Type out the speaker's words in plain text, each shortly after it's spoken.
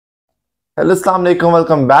Hello, Assalamu alaikum.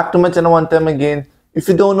 Welcome back to my channel one time again. If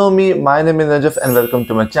you don't know me, my name is Najaf and welcome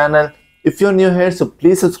to my channel. If you're new here, so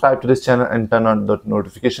please subscribe to this channel and turn on the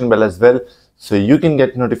notification bell as well so you can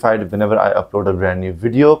get notified whenever I upload a brand new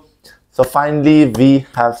video. So finally, we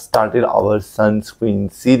have started our sunscreen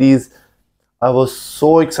series. I was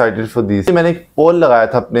so excited for this. मैंने एक पोल लगाया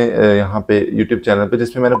था अपने यहाँ पे YouTube channel पे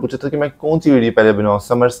जिसमें मैंने पूछा था कि मैं कौन सी वीडियो पहले बनाऊँ,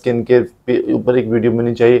 समर स्किन के ऊपर एक वीडियो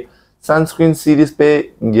बननी चाहिए, सनस्क्रीन सीरीज पे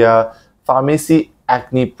या फार्मेसी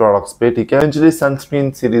एक्नी प्रोडक्ट्स पे। ठीक है, इवेंचुअली सनस्क्रीन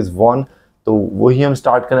सीरीज 1 तो वही हम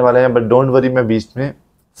स्टार्ट करने वाले हैं, बट डोंट वरी, मैं बीच में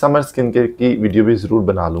समर स्किन के की वीडियो भी ज़रूर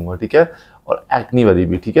बना लूँगा। ठीक है, और एक्नी वाली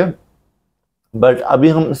भी। ठीक है, बट अभी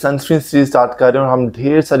हम सनस्क्रीन सीरीज स्टार्ट कर रहे हैं और हम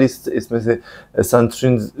ढेर सारी इसमें से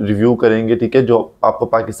सनस्क्रीन रिव्यू करेंगे। ठीक है, जो आपको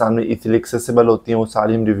पाकिस्तान में इजीली एक्सेसिबल होती हैं वो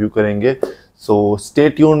सारी हम रिव्यू करेंगे। सो स्टे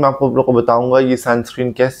ट्यून, मैं आप लोगों को बताऊंगा ये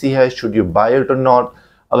सनस्क्रीन कैसी है, शुड यू बाय इट और नॉट।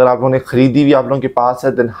 अगर आप लोगों ने खरीदी हुई आप लोगों के पास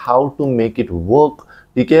है, then how to make it work.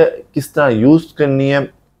 ठीक है, किस तरह यूज़ करनी है,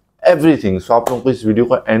 एवरीथिंग। सो आप लोगों को इस वीडियो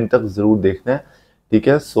को एंड तक ज़रूर देखना है। ठीक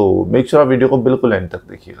है, सो मेक श्योर आप वीडियो को बिल्कुल एंड तक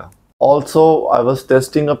देखिएगा। ऑल्सो आई वॉज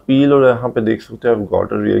टेस्टिंग अ पील और यहाँ पे देख सकते हैं आई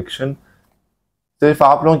गॉट अ रिएक्शन। सिर्फ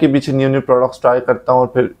आप लोगों के पीछे न्यू न्यू प्रोडक्ट्स ट्राई करता हूँ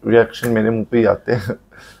और फिर रिएक्शन मेरे मुंह पे ही आते हैं।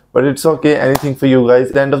 But it's okay, anything for you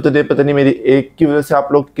guys. End of the day पता नहीं मेरी एक की वजह से आप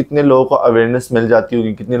लोग कितने लोगों को अवेयरनेस मिल जाती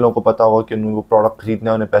होगी, कितने लोगों को पता होगा कि उन्हें वो प्रोडक्ट खरीदना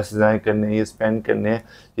है, उन्हें पैसे ज़ाया करने हैं, ये स्पेंड करने हैं,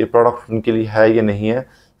 ये प्रोडक्ट उनके लिए है या नहीं है।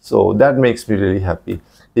 So that makes me really happy.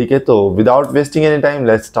 ठीक है, तो without wasting any time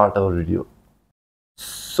let's start our video.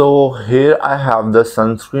 So here I have the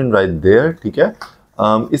sunscreen right there. ठीक है,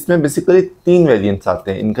 इसमें बेसिकली 3 वेरिएंट्स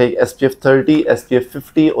आते हैं इनका, एक SPF 30, SPF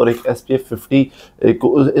 50 और एक SPF 50।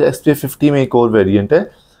 SPF 50 में एक और वेरिएंट है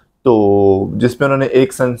तो जिसमें उन्होंने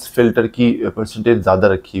एक सन फिल्टर की परसेंटेज ज़्यादा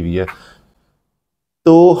रखी हुई है।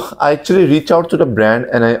 तो I actually reach out to the brand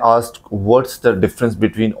and I asked what's the difference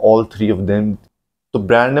between all 3 of them. तो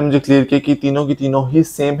ब्रांड ने मुझे क्लियर किया कि तीनों की तीनों ही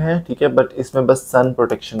सेम है। ठीक है, बट इसमें बस सन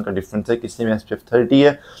प्रोटेक्शन का डिफरेंस है। किसी में SPF 30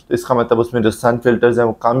 है तो इसका मतलब उसमें जो सन फिल्टर्स हैं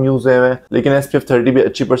वो कम यूज़ हुए हैं, लेकिन SPF 30 भी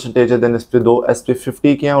अच्छी परसेंटेज है। देन इस पर 2 SPF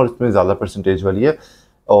 50 के हैं और इसमें ज़्यादा परसेंटेज वाली है।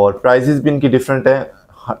 और प्राइजेस भी इनकी डिफरेंट है।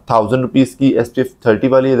 1000 रुपीज़ की SPF 30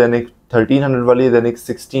 वाली है, देन एक 1300 वाली है, देन एक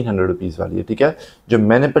 1600 रुपीज़ वाली है। ठीक है, जो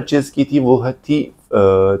मैंने परचेज़ की थी वो थी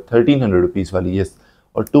 1300 रुपीज़ वाली है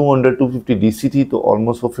और 250 DC थी, तो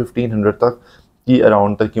ऑलमोस्ट वो 1500 तक की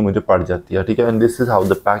अराउंड तक की मुझे पड़ जाती है। ठीक है, and this is how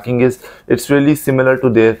the packing is. It's really similar to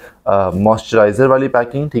their moisturiser वाली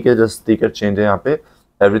पैकिंग। ठीक है, जस्ट स्टिकर चेंज है यहाँ पे,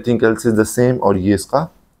 everything else is the same. और ये इसका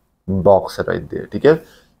बॉक्स है राइट देयर। ठीक है,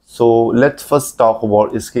 so let's first talk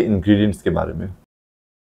about इसके इंग्रेडिएंट्स के बारे में।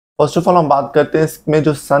 फर्स्ट ऑफ ऑल हम बात करते हैं इसमें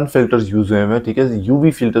जो सन फिल्टर्स यूज हुए हैं। ठीक है,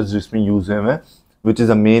 UV फिल्टर्स जिसमें यूज हुए हैं, which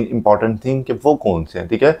is a main important thing कि वो कौन से हैं।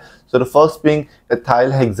 ठीक है, so the first being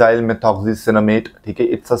ethyl hexyl methoxycinnamate। ठीक है,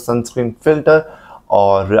 it's a sunscreen filter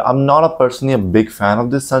और I'm not a personally a big fan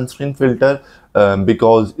of this sunscreen filter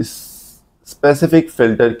because इस specific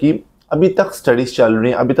filter की अभी तक स्टडीज चल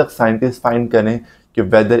रही हैं, अभी तक साइंटिस्ट फाइंड करें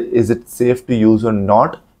कि whether is it safe to use or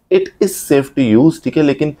not। It is safe to use. ठीक है,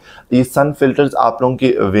 लेकिन ये सन फिल्टर्स आप लोगों के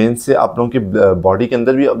वेन से आप लोगों की बॉडी के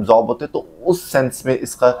अंदर भी अब्जॉर्ब होते हैं, तो उस सेंस में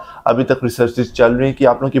इसका अभी तक रिसर्च चल रही है कि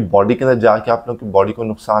आप लोगों की बॉडी के अंदर जाके आप लोगों की बॉडी को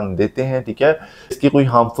नुकसान देते हैं। ठीक है, इसकी कोई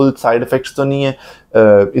हार्मफुल साइड इफ़ेक्ट्स तो नहीं है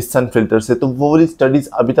इस सन फिल्टर से, तो वो वाली स्टडीज़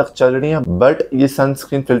अभी तक चल रही हैं। बट ये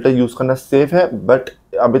सनस्क्रीन फिल्टर यूज़ करना सेफ है, बट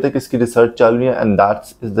अभी तक इसकी रिसर्च चल रही है and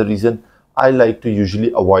that's is the reason I like to usually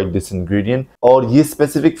avoid this ingredient। और ये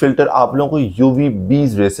स्पेसिफिक फिल्टर आप लोगों को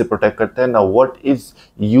UVBs रेस से प्रोटेक्ट करता है। ना what is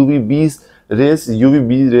UVBs race?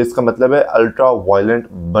 UVB race का मतलब है अल्ट्रा वायलेंट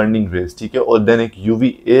बर्निंग रेस। ठीक है, और देन एक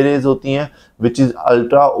UVA रेज होती हैं which is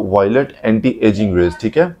ultra violet anti ageing raise.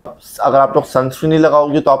 ठीक है, अगर आप लोग सनस्क्रीन नहीं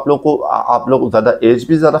लगाओगे तो आप लोग ज़्यादा एज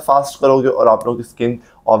भी ज़्यादा फास्ट करोगे और आप लोगों की स्किन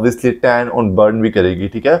ऑब्वियसली टैन और बर्न भी करेगी।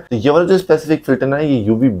 ठीक है, तो ये वाला जो स्पेसिफिक फिल्टर है ये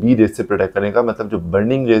UVB रेस से प्रोटेक्ट करेगा, मतलब जो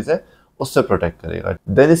बर्निंग रेज है उससे प्रोटेक्ट करेगा।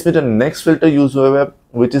 देन इसमें जो नेक्स्ट फिल्टर यूज हुआ है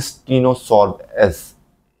which is टीनोसॉर्ब S।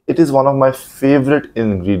 It is one of my favourite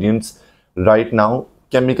ingredients right now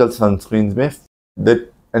chemical sunscreens में।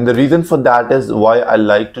 And the reason for that is why I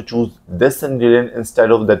like to choose this ingredient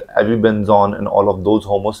instead of that avibenzone and all of those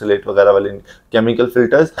homosalate वगैरह वाले chemical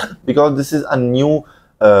filters, because this is a new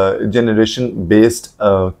generation based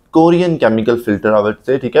Korean chemical filter I would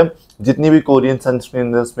say. ठीक है, जितनी भी Korean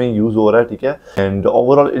sunscreen उसमें use हो रहा है। ठीक है, and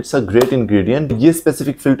overall it's a great ingredient. ये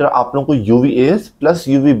स्पेसिफिक फिल्टर आप लोगों को UVAs प्लस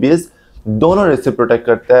UVBs दोनों रेस से प्रोटेक्ट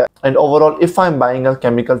करता है। And overall if I am buying a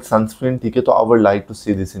chemical sunscreen, ठीक है, तो I would like to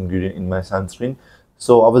see this ingredient in my sunscreen.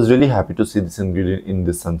 So I was really happy to see this ingredient in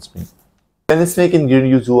this sunscreen. Then इसमें एक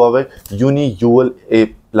ingredient use हुआ है uni UL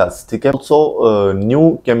plus, ठीक है। Also new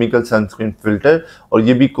chemical sunscreen filter, और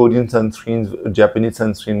ये भी Korean sunscreen, Japanese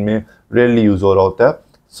sunscreen में रेयरली यूज हो रहा होता है।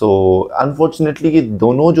 सो अनफॉर्चुनेटली ये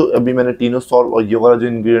दोनों जो अभी मैंने तीनों सॉल्व और ये वाला जो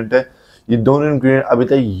इंग्रेडिएंट है, ये दोनों इंग्रेडिएंट अभी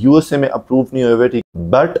तक यूएसए में अप्रूव नहीं हुए हुए, ठीक,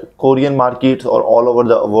 बट कोरियन मार्केट्स और all over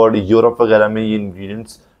the world, Europe वगैरह में ये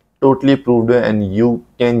इंग्रेडिएंट्स टोटली अप्रूव्ड है and you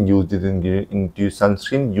can use this ingredient into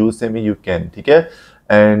sunscreen. USA में यू कैन, ठीक है।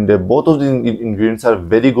 And both of the ingredients are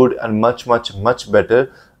very good and much much much better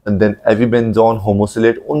than एविबेंजोन,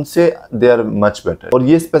 होमोसिलेट, उनसे they are much better. और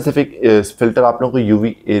ये specific filter आप लोगों को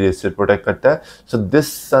UV A raise से प्रोटेक्ट करता है। So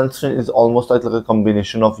this sunscreen is almost like a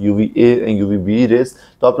combination of UV A and UV B raise.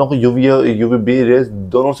 तो आप लोगों को यूवी बी रेज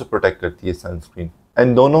दोनों से प्रोटेक्ट करती है सनस्क्रीन,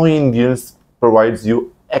 एंड दोनों ही ingredients provides you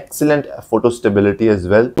excellent photo stability as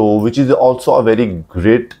well, तो which is also a very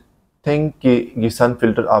great thing कि ये सन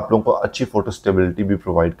फिल्टर आप लोगों को अच्छी फोटो स्टेबिलिटी भी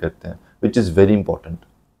प्रोवाइड करते हैं, which is very important।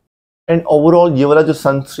 And overall ये वाला जो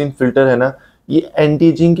सनस्क्रीन फिल्टर है ना, ये एंटी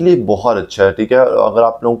एजिंग के लिए बहुत अच्छा है, ठीक है। अगर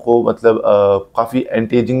आप लोगों को मतलब काफ़ी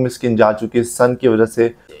एंटी एजिंग में स्किन जा चुकी है सन की वजह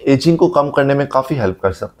से, एजिंग को कम करने में काफ़ी हेल्प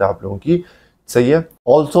कर सकता है आप लोगों की, सही है।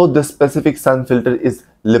 Also this specific sun filter is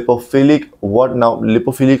lipophilic. What now,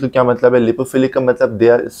 lipophilic का क्या मतलब है? लिपोफिलिक का मतलब they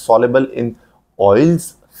are soluble in oils,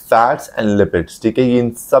 fats and lipids, ठीक है। ये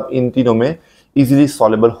इन तीनों में इजीली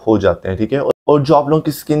सॉलेबल हो जाते हैं, ठीक है। और जो आप लोगों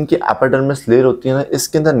की स्किन की एपिडर्मिस लेयर होती है ना,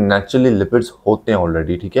 इसके अंदर नेचुरली लिपिड्स होते हैं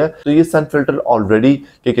ऑलरेडी, ठीक है। तो ये सन फिल्टर ऑलरेडी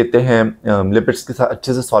क्या कहते हैं, लिपिड्स के साथ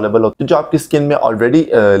अच्छे से सॉलेबल होते हैं। जो आपकी स्किन में ऑलरेडी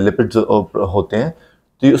लिपिड्स होते हैं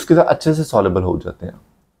तो ये उसके साथ अच्छे से सॉलेबल हो जाते हैं।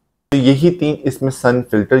 तो यही 3 इसमें सन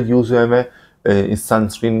फिल्टर यूज हुए हैं इस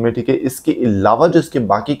सनस्क्रीन में, ठीक है। इसके अलावा जो इसके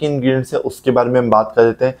बाकी के इंग्रेडिएंट्स है उसके बारे में हम बात कर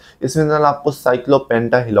देते हैं। इसमें आपको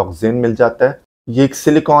साइक्लोपेंटाहिलॉक्सेन मिल जाता है। ये एक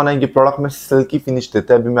सिलिकॉन है, ये प्रोडक्ट में सिल्की फिनिश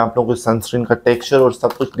देता है। अभी मैं आप लोगों को सनस्क्रीन का टेक्सचर और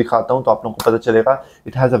सब कुछ दिखाता हूँ तो आप लोगों को पता चलेगा।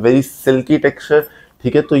 It has a very silkie texture,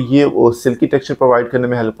 ठीक है। तो ये वो सिल्की टेक्सचर प्रोवाइड करने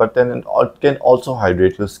में हेल्प करता है और can also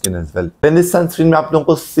hydrate your skin as well. Then इस सनस्क्रीन में आप लोगों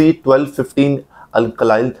को C1215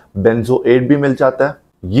 अल्कलाइल बेंजोएट भी मिल जाता है।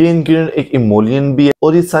 ये इंग्रेडिएंट एक इमोलियन भी है,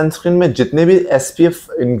 और इस सनस्क्रीन में जितने भी SPF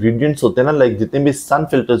इंग्रेडिएंट्स होते हैं ना, लाइक जितने भी सन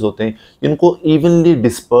फिल्टर्स होते हैं, इनको इवनली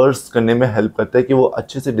डिस्पर्स करने में हेल्प करता है कि वो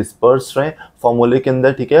अच्छे से डिस्पर्स रहें फॉर्मूले के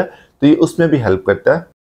अंदर, ठीक है। तो ये उसमें भी हेल्प करता है।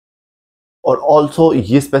 और ऑल्सो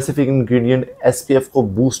ये स्पेसिफिक इंग्रेडिएंट SPF को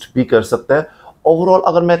बूस्ट भी कर सकता है। ओवरऑल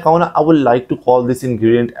अगर मैं कहूँ ना, I would like to call this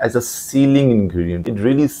ingredient as a ceiling ingredient. It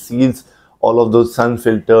really seals all of those sun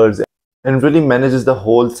filters and really manages the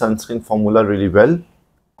whole sunscreen formula really well.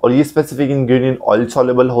 और ये स्पेसिफिक इंग्रेडिएंट ऑयल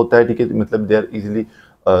सॉलेबल होता है, ठीक है। मतलब they are easily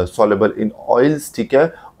soluble in oils, ठीक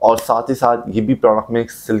है। और साथ ही साथ ये भी प्रोडक्ट में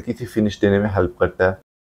एक सिल्की सी फिनिश देने में हेल्प करता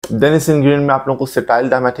है। देन इस इंग्रेडिएंट में आप लोगों को सेटाइल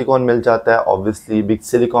डाइमेथिकोन मिल जाता है। ऑब्वियसली बिग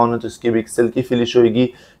सिलिकॉन है तो इसकी भी एक सिल्की फिनिश होगी।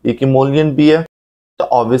 एक इमोलियन भी है तो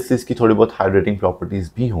ऑब्वियसली इसकी थोड़ी बहुत हाइड्रेटिंग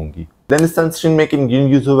प्रॉपर्टीज भी होंगी। देन इस सनस्क्रीन में एक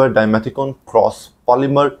इंग्रेडिएंट यूज हुआ है डाइमेथिकोन क्रॉस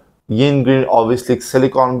पॉलीमर। ये इंग्रेडिएंट ऑब्वियसली एक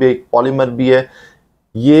सिलिकॉन भी, एक पॉलीमर भी है।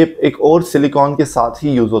 ये एक और सिलिकॉन के साथ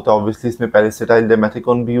ही यूज होता है। ऑब्वियसली इसमें पहले सेटाइल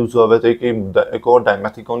डाइमेथिकोन भी यूज हुआ है, तो एक और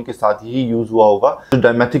डाइमेथिकोन के साथ ही यूज हुआ होगा। जो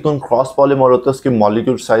डाइमेथिकोन क्रॉस पॉलीमर होता है उसके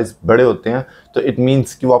मॉलिक्यूल साइज बड़े होते हैं, तो इट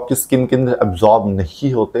मींस कि वो आपकी स्किन के अंदर एब्जॉर्ब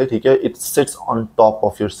नहीं होते, ठीक है। It sits on top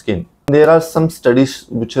of your skin. There are some studies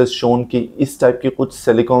which has shown कि इस टाइप के कुछ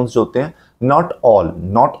सिलिकॉन्स जो होते हैं, नॉट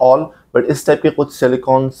ऑल बट इस टाइप के कुछ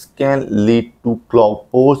silicones can lead to clog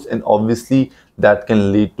pores and obviously that can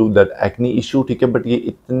lead to that acne issue, ठीक है। बट ये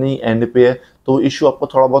इतनी एंड पे है तो इशू आपको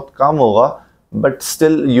थोड़ा बहुत कम होगा, but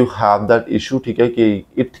still you have that issue, ठीक है, कि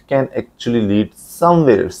it can actually lead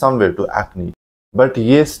somewhere to acne. But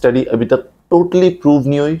ये स्टडी अभी तक टोटली प्रूव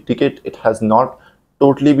नहीं हुई, ठीक है। It has not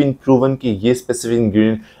totally been proven कि ये स्पेसिफिक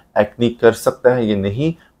इंग्रेडिएंट एक्ने कर सकता है ये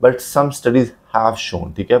नहीं, but some studies have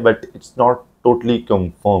shown, ठीक है, but it's not totally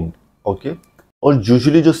confirmed, okay. और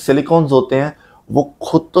यूजुअली जो सिलिकॉन्स होते हैं वो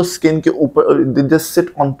खुद तो स्किन के ऊपर they just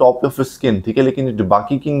sit on top of your skin, ठीक है। लेकिन जो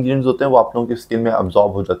बाकी के इंग्रेडिएंट्स होते हैं वो आप लोगों की स्किन में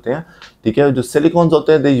अब्जॉर्ब हो जाते हैं, ठीक है। जो सिलिकॉन्स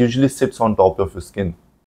होते हैं they usually sits on top of your skin,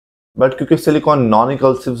 but क्योंकि सिलिकॉन नॉन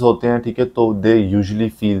इकल्सिव्स होते हैं, ठीक है, तो they usually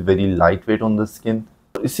feel very light weight on the skin.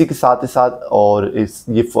 इसी के साथ ही साथ और ये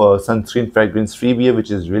सनस्क्रीन फ्रेग्रेंस फ्री भी है,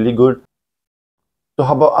 विच इज़ रियली गुड। तो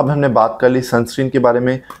अब हमने बात कर ली सनस्क्रीन के बारे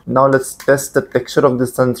में। Now let's test the texture of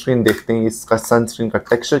this sunscreen. देखते हैं इसका सनस्क्रीन का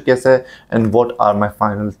टेक्सचर कैसा है and what are my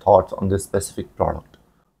final thoughts on this specific product.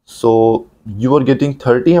 So you are getting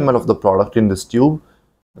 30 ml of the product in this tube.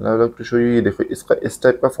 I like to show you. ये देखो इसका इस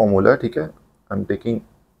टाइप का फॉर्मूला है, ठीक है। I am taking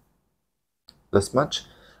this much.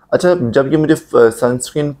 अच्छा, जब ये मुझे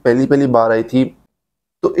सनस्क्रीन पहली बार आई थी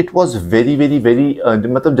तो इट वॉज वेरी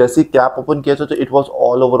मतलब जैसे कैप ओपन किया था तो it was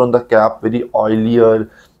all over on the cap, very ऑयलियर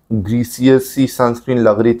ग्रीसियर C sunscreen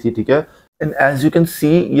लग रही थी, ठीक है। And as you can see,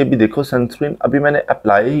 ये भी देखो सनस्क्रीन अभी मैंने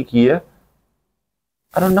अप्लाई ही की है.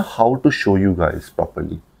 I don't know how to show you guys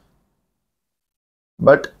properly,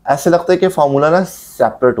 but ऐसे लगता है कि फार्मूला ना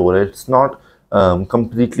सेपरेट हो रहा है. It's not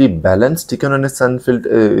completely balance. ठीक है, उन्होंने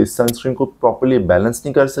सनस्क्रीन को प्रॉपरली बैलेंस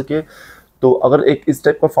नहीं कर सके. तो अगर एक इस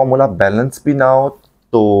टाइप का फार्मूला बैलेंस भी ना हो,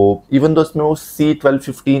 तो इवन दो इसमें वो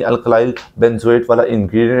C1215 अल्कलाइल बेंजोएट वाला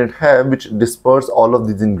इंग्रेडिएंट है विच disperse all of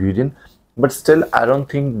this ingredient, but still I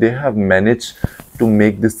don't think they have manage to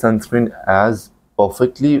make this sunscreen as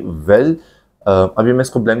perfectly well. अभी मैं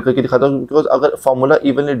इसको ब्लेंड करके दिखाता हूँ, बिकॉज अगर फार्मूला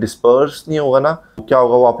इवनली डिस्पर्स नहीं होगा ना, तो क्या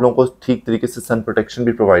होगा, वो आप लोगों को ठीक तरीके से सन प्रोटेक्शन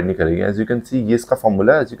भी प्रोवाइड नहीं करेगी. एज यू कैन सी, ये इसका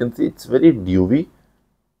फार्मूला है. As you can see it's very dewy.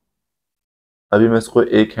 अभी मैं इसको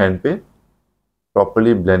एक हैंड पे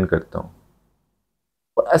प्रॉपरली ब्लेंड करता हूँ.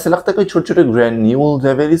 और ऐसा लगता है कि छोटे छोटे ग्रैन्यूल्स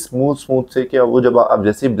है वेरी स्मूथ स्मूथ से, कि वो जब आप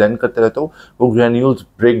जैसे ही ब्लेंड करते रहते हो वो ग्रैन्यूल्स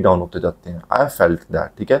ब्रेक डाउन होते जाते हैं. I felt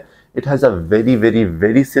that. ठीक है, it has a very very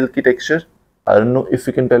very silkie texture. I don't know if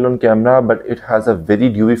you can tell on camera, but it has a very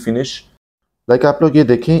dewy finish. Like आप लोग ये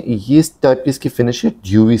देखें, ये इस टाइप की इसकी फिनिश है,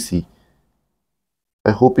 dewy C.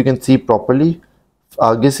 I hope you can see properly.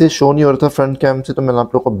 आगे से शो नहीं हो रहा था फ्रंट कैम से, तो मैं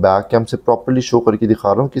आप लोग को बैक कैम से प्रॉपरली शो करके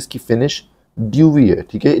दिखा रहा हूँ कि इसकी फिनिश ड्यूवी है.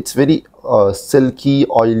 ठीक है, इट्स वेरी सिल्की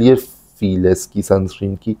ऑयलियर फील है इसकी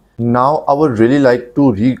सनस्क्रीन की. Now I would really like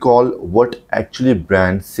to recall what actually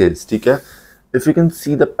brand sales. ठीक है, if you can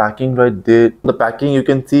see the packing right there, the packing you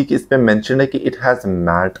can see कि इसमें mentioned है कि it has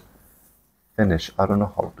matte finish. I don't know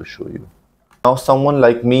how to show you. Now someone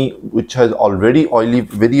like me which has already oily,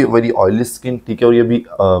 very very oily skin, ठीक है, और ये भी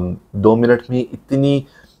 2 minute में इतनी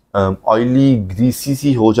oily greasy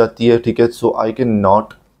सी हो जाती है. ठीक है, so I can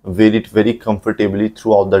not wear it very comfortably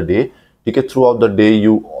throughout the day. ठीक है, through out the day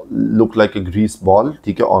you look like a Greece ball.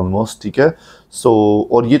 ठीक है, ऑलमोस्ट. ठीक है, सो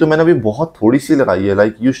और ये तो मैंने अभी बहुत थोड़ी सी लगाई है.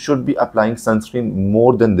 Like you should be applying sunscreen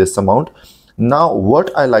more than this amount. Now what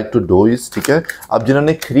I like to do is, ठीक है, अब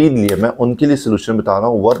जिन्होंने खरीद लिया मैं उनके लिए सोल्यूशन बता रहा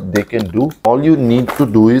हूँ. What they can do, all you need to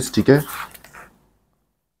do is, ठीक है,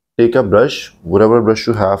 take a brush, whatever brush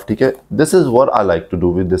you have. ठीक है, this is what I like to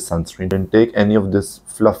do with this sunscreen. And take any of this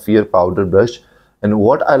fluffier powder brush. And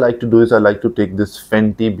what I like to do is I like to take this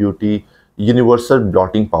Fenty Beauty Universal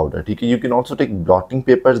blotting powder. ठीक है, you can also take blotting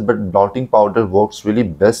papers, but blotting powder works really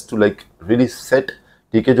best to like really set.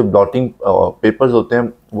 ठीक है, जो blotting papers होते हैं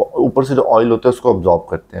वो ऊपर से जो oil होता है उसको absorb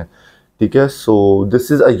करते हैं. ठीक है, so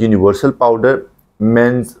this is a universal powder.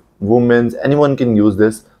 Men's, women's, anyone can use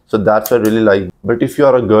this. So that's what I really like. But if you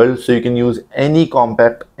are a girl, so you can use any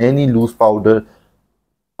compact, any loose powder.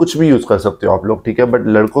 कुछ भी use कर सकते हो आप लोग. ठीक है, but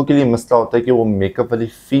लड़कों के लिए मसला होता है कि वो मेकअप वाली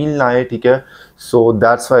फील ना आए. ठीक है, so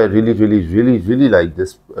that's why I really really really really like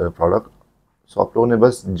this product. सो आप लोगों ने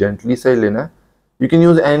बस जेंटली से लेना है. You can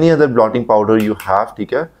use any other blotting powder you have.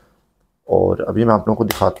 ठीक है, और अभी मैं आप लोगों को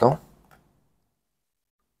दिखाता हूँ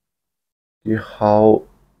कि how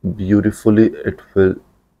beautifully it will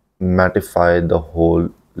mattify the whole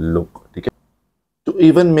look. ठीक है, to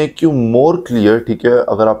even make you more clear. ठीक है,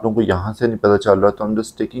 अगर आप लोगों को यहाँ से नहीं पता चल रहा तो I'm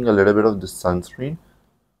just taking a little bit of this sunscreen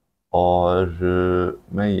और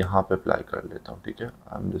मैं यहाँ पे अप्लाई कर लेता हूँ. ठीक है,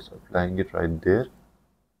 I'm just applying it right there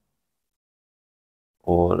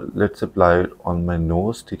और let's apply it on my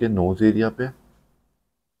nose. ठीक है, nose area पे.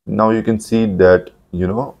 Now you can see that,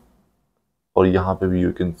 you know, और यहाँ पे भी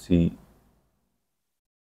you can see.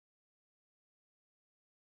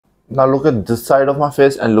 Now look at this side of my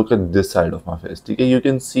face and look at this side of my face. ठीक है, you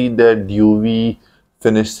can see that dewy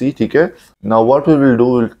finish सी. ठीक है, now what we will do,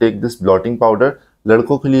 we'll take this blotting powder.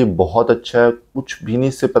 लड़कों के लिए बहुत अच्छा है, कुछ भी नहीं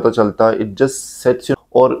इससे पता चलता. It just sets you.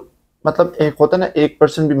 और मतलब एक होता है ना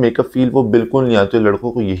 1% भी मेकअप फील वो बिल्कुल नहीं आती.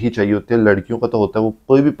 लड़कों को यही चाहिए होती है. लड़कियों का तो होता है वो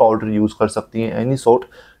कोई भी पाउडर यूज़ कर सकती हैं, एनी सॉर्ट.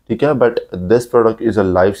 ठीक है, but this product is a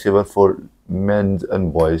life saver for mains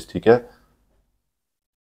and boys. ठीक है,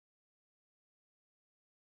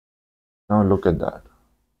 now look at that.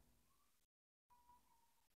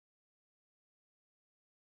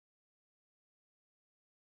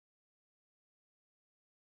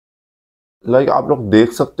 Like आप लोग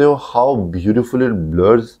देख सकते हो how beautiful it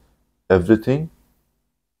blurs everything.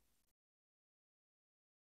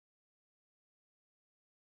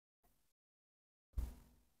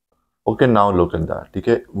 Okay, now look at that. ठीक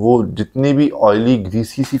है, वो जितनी भी ऑयली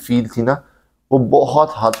ग्रीसी सी फील थी ना वो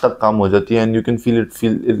बहुत हद तक कम हो जाती है. And you can feel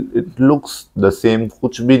it looks the same.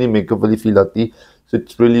 कुछ भी नहीं मेकअप वाली फील आती. So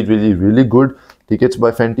it's really really really good. ठीक है, it's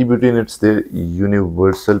by Fenty beauty and it's there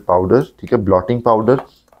universal powder. ठीक है, blotting powder.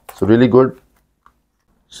 So really good.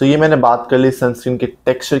 सो ये मैंने बात कर ली सनस्क्रीन के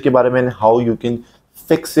टेक्सचर के बारे में, how you can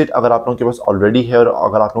fix it. अगर आप लोगों के पास ऑलरेडी है और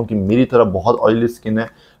अगर आप लोगों की मेरी तरह बहुत ऑयली स्किन है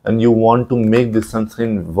and you want to make this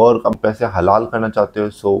sunscreen work, आप पैसे हलाल करना चाहते हो,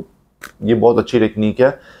 सो ये बहुत अच्छी टेक्निक है।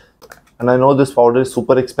 And I know this powder is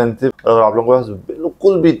super expensive. अगर आप लोगों के पास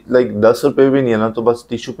बिल्कुल भी लाइक 10 रुपये भी नहीं है ना, तो बस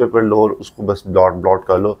टिश्यू पेपर लो और उसको बस ब्लॉट ब्लॉट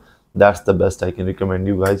कर लो। That's the best I can recommend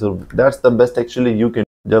you guys, और that's the best actually you can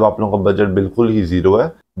जब आप लोगों का बजट बिल्कुल ही जीरो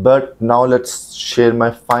है। But now let's share my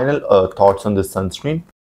final thoughts on this sunscreen.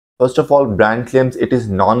 First of all, brand claims it is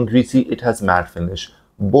non-greasy, it has matte finish.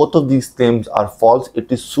 Both of these claims are false.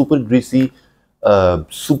 It is super greasy,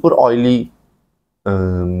 super oily,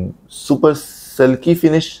 super silky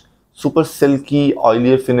finish, super silky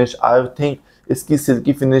oilier finish. I think इसकी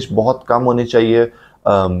silky finish बहुत कम होनी चाहिए.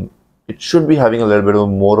 It should be having a little bit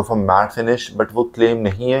of more of a matte finish, but वो claim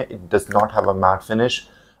नहीं है. It does not have a matte finish.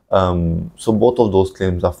 So both of those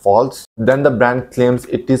claims are false. Then the brand claims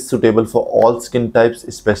it is suitable for all skin types,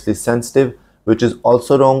 especially sensitive, which is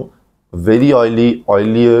also wrong. Very oily,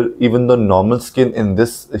 oilier, even the normal skin in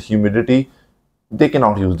this humidity, they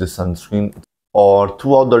cannot use this sunscreen. और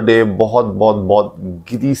throughout the day बहुत बहुत बहुत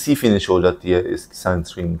greasy finish हो जाती है इस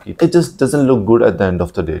sunscreen की. It just doesn't look good at the end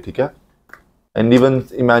of the day, ठीक है? And even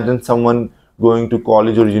imagine someone going to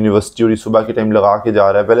college और यूनिवर्सिटी और सुबह के टाइम लगा के जा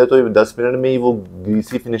रहा है, पहले तो 10 मिनट में ही वो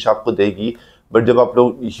ग्रीसी फिनिश आपको देगी, बट जब आप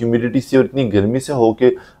लोग ह्यूमिडिटी से और इतनी गर्मी से होके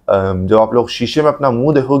जब आप लोग शीशे में अपना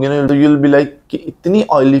मुंह देखोगे ना, तो यूल बी लाइक कि इतनी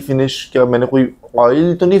ऑयली फिनिश, क्या मैंने कोई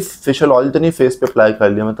ऑयल तो नहीं, फेशियल ऑयल तो नहीं फेस पे अप्लाई कर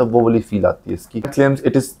लिया, मतलब वो वाली फील आती है इसकी। Claims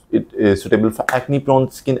it is suitable for acne prone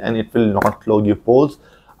skin and it will not clog your pores.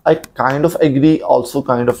 I kind of agree, also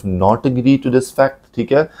kind of not agree to this fact,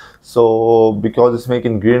 ठीक है? So because it's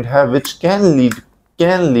making ingredient है which can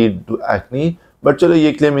lead to acne, but चलो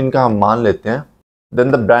ये claim इनका हम मान लेते हैं।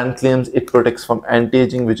 Then the brand claims it protects from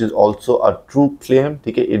anti-aging, which is also a true claim,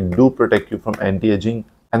 ठीक है? It do protect you from anti-aging.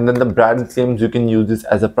 And then the brand claims you can use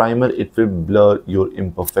this as a primer, it will blur your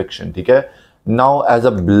imperfection, ठीक है? Now as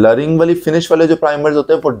a blurring वाली finish वाले जो primers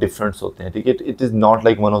होते हैं वो different होते हैं, ठीक है? It is not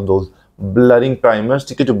like one of those blurring primers,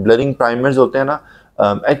 ठीक है? जो blurring primers होते हैं ना,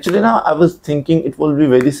 actually ना I was thinking it will be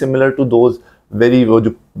very similar to those वो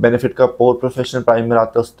जो benefit का pore professional primer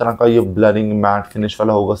आता है उस तरह का ये blurring matte finish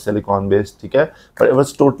वाला होगा silicone based, ठीक है? But it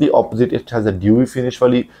was totally opposite, it has a dewy finish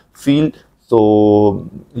वाली feel. So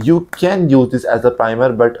you can use this as a primer,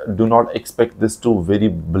 but do not expect this to very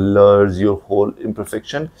blurs your whole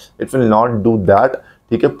imperfection. It will not do that,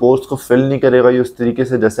 ठीक है? Pores को fill नहीं करेगा ये उस तरीके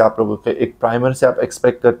से जैसे आप लोगों के एक प्राइमर से आप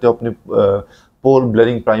एक्सपेक्ट करते हो अपने पोर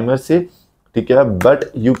ब्लरिंग प्राइमर से, ठीक है? But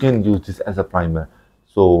you can use this as a primer.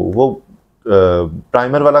 सो वो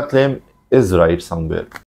प्राइमर वाला क्लेम इज राइट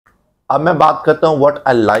समवेयर। अब मैं बात करता हूँ what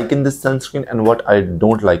I like in this sunscreen and what I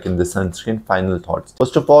don't like in this sunscreen. Final thoughts.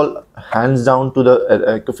 First of all, hands down to the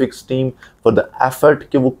Accufix team for the effort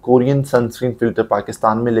कि वो Korean sunscreen filter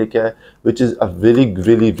Pakistan में लेके आए, which is a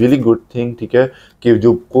really good thing, ठीक है? कि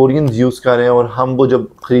जो Koreans use कर रहे हैं और हम वो जब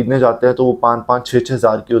खरीदने जाते हैं तो वो 5-5, 6-6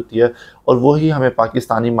 हज़ार की होती है और वही हमें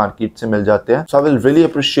पाकिस्तानी मार्केट से मिल जाते हैं। So I will really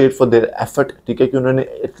appreciate for their effort, ठीक है? कि उन्होंने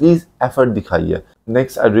एटलीस्ट एफर्ट दिखाई है।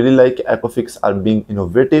 Next, I really like Accufix are being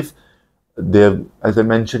innovative. They have, as I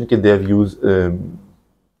mentioned, कि they have used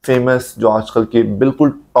famous जो आजकल के बिल्कुल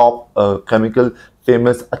टॉप केमिकल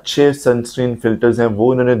फेमस अच्छे सनस्क्रीन फिल्टर्स हैं,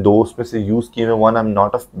 वो इन्होंने दो उसमें से यूज़ किए हैं। One, I am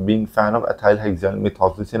not a Bing fan of ethyl हेक्सान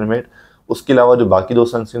मेथॉक्सीसिनेमेट। उसके अलावा जो बाकी दो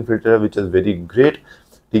सनस्क्रीन फिल्टर है विच इज़ वेरी ग्रेट,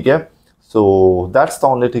 ठीक है? So that's the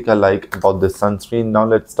only thing I like about this sunscreen. Now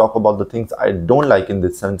let's talk about the things I don't like in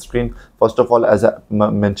this sunscreen. First of all, as I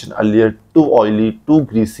mentioned earlier, too oily, too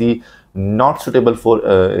greasy, not suitable for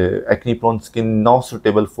acne prone skin, not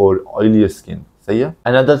suitable for oilier skin. सही है?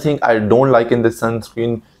 Another thing I don't like in this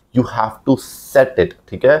sunscreen, you have to set it,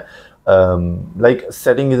 ठीक है? Like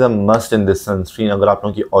setting is a must in this sunscreen. अगर आप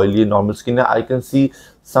लोगों की oily normal skin है, I can see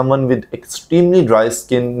someone with extremely dry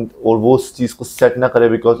skin और वो उस चीज़ को set ना करे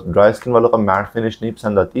because dry skin वालों का matte finish नहीं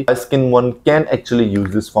पसंद आती। Dry skin one can actually use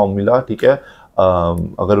this formula, ठीक है?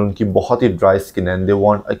 अगर उनकी बहुत ही dry skin है and they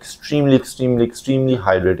want extremely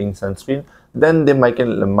hydrating sunscreen, then they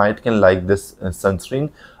might can like this sunscreen.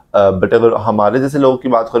 But अगर हमारे जैसे लोगों की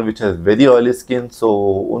बात करें which has very oily skin, सो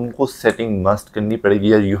उनको सेटिंग मस्ट करनी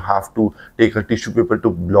पड़ेगी, you have to take a tissue paper two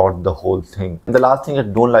blot the whole thing. The last thing I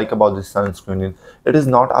don't like about this sunscreen is it is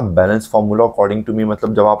not a balance formula according to me.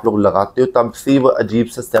 मतलब जब आप लोग लगाते हो तब से वो अजीब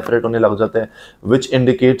से सेपरेट होने लग जाते हैं, which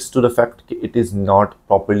indicates to the fact कि it is not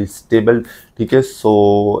properly stable, ठीक है?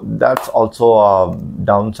 So that's also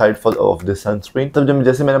down side for of this sunscreen. तब जब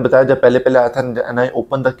जैसे मैंने बताया जब पहले आया था and I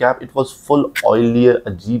open the cap, it was full ऑयलियर,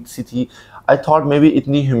 अजीब सी थी। आई थॉट मे बी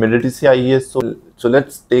इतनी ह्यूमिडिटी से आई है, so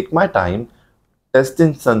let's take my time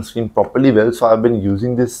testing sunscreen properly well. So I have been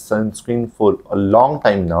using this sunscreen for a long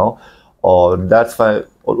time now और that's why,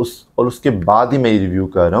 और उसके बाद ही मैं रिव्यू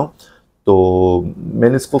कर रहा हूँ। तो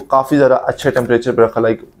मैंने इसको काफ़ी ज़्यादा अच्छे टेम्परेचर पर रखा,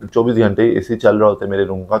 लाइक 24 घंटे एसी चल रहा होता है मेरे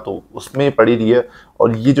रूम का, तो उसमें पड़ी रही है।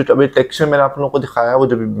 और ये जो अभी टेक्सचर मैंने आप लोगों को दिखाया वो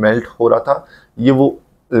जब मेल्ट हो रहा था, ये वो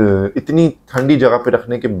इतनी ठंडी जगह पे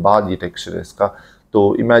रखने के बाद ये टेक्सचर है इसका। तो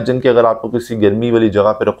इमेजिन कि अगर आप लोग किसी गर्मी वाली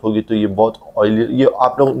जगह पे रखोगी तो ये बहुत ऑयली, ये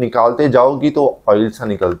आप लोग निकालते जाओगी तो ऑयल सा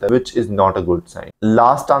निकलता है, which is not a good sign.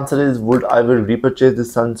 Last answer is would I will repurchase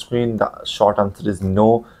this sunscreen. The short answer is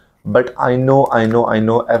no, but I know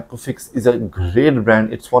Accufix is a great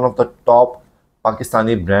brand. It's one of the top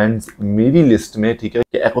Pakistani brands मेरी list में, ठीक है,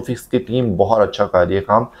 कि Accufix की team बहुत अच्छा कर रही है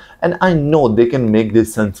काम, and I know they can make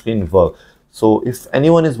this sunscreen work. So if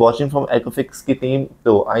anyone is watching from Accufix की टीम,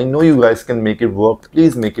 तो I know you guys can make it work.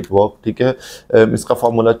 Please make it work, ठीक है. इसका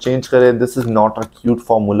फार्मूला चेंज करें. This is not a cute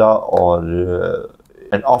formula, और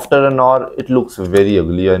and after an hour it looks very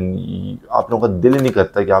ugly, and आप लोगों का दिल ही नहीं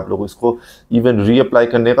करता कि आप लोग इसको इवन रीअप्लाई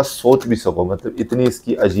करने का सोच भी सको, मतलब इतनी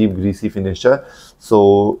इसकी अजीब ग्रीसी फिनिश है. सो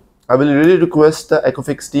I will really request the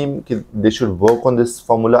Accufix team कि they should work on this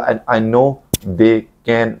formula, and I know they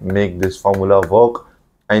can make this formula work.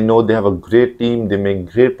 I know they have a great team, they make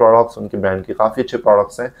great products, उनके brand के काफ़ी अच्छे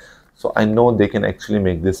products हैं. सो I know they can actually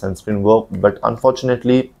make this sunscreen work, but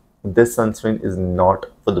unfortunately this sunscreen is not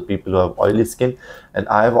for the people who have oily skin, and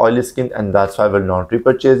I have oily skin, and that's why I will not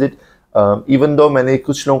repurchase it. Even though मैंने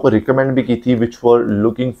कुछ लोगों को recommend भी की थी which were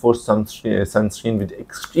looking for sunscreen with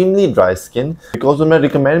extremely dry skin, because मैं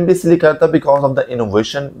recommend भी इसलिए करता because of the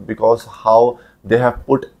innovation, because how they have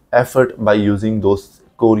put effort by using those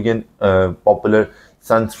Korean popular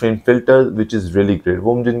sunscreen filters, which is really great.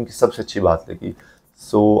 वो मुझे इनकी सबसे अच्छी बात लगी.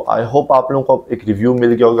 सो आई होप आप लोगों को एक रिव्यू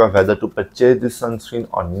मिल गया होगा weather to purchase this sunscreen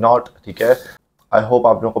और नॉट, ठीक है. आई होप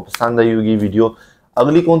आप लोगों को पसंद आई होगी वीडियो.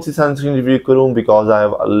 अगली कौन सी सनस्क्रीन रिव्यू करूं, because I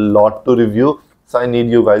have a lot to review, so I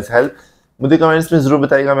need you guys help. मुझे कमेंट्स में ज़रूर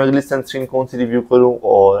बताइएगा मैं अगली सनस्क्रीन कौन सी रिव्यू करूं.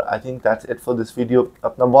 और I think that's it for this video.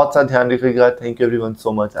 अपना बहुत सारा ध्यान रखिएगा. Thank you everyone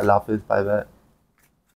so much. अल्लाह हाफिज़. Bye bye.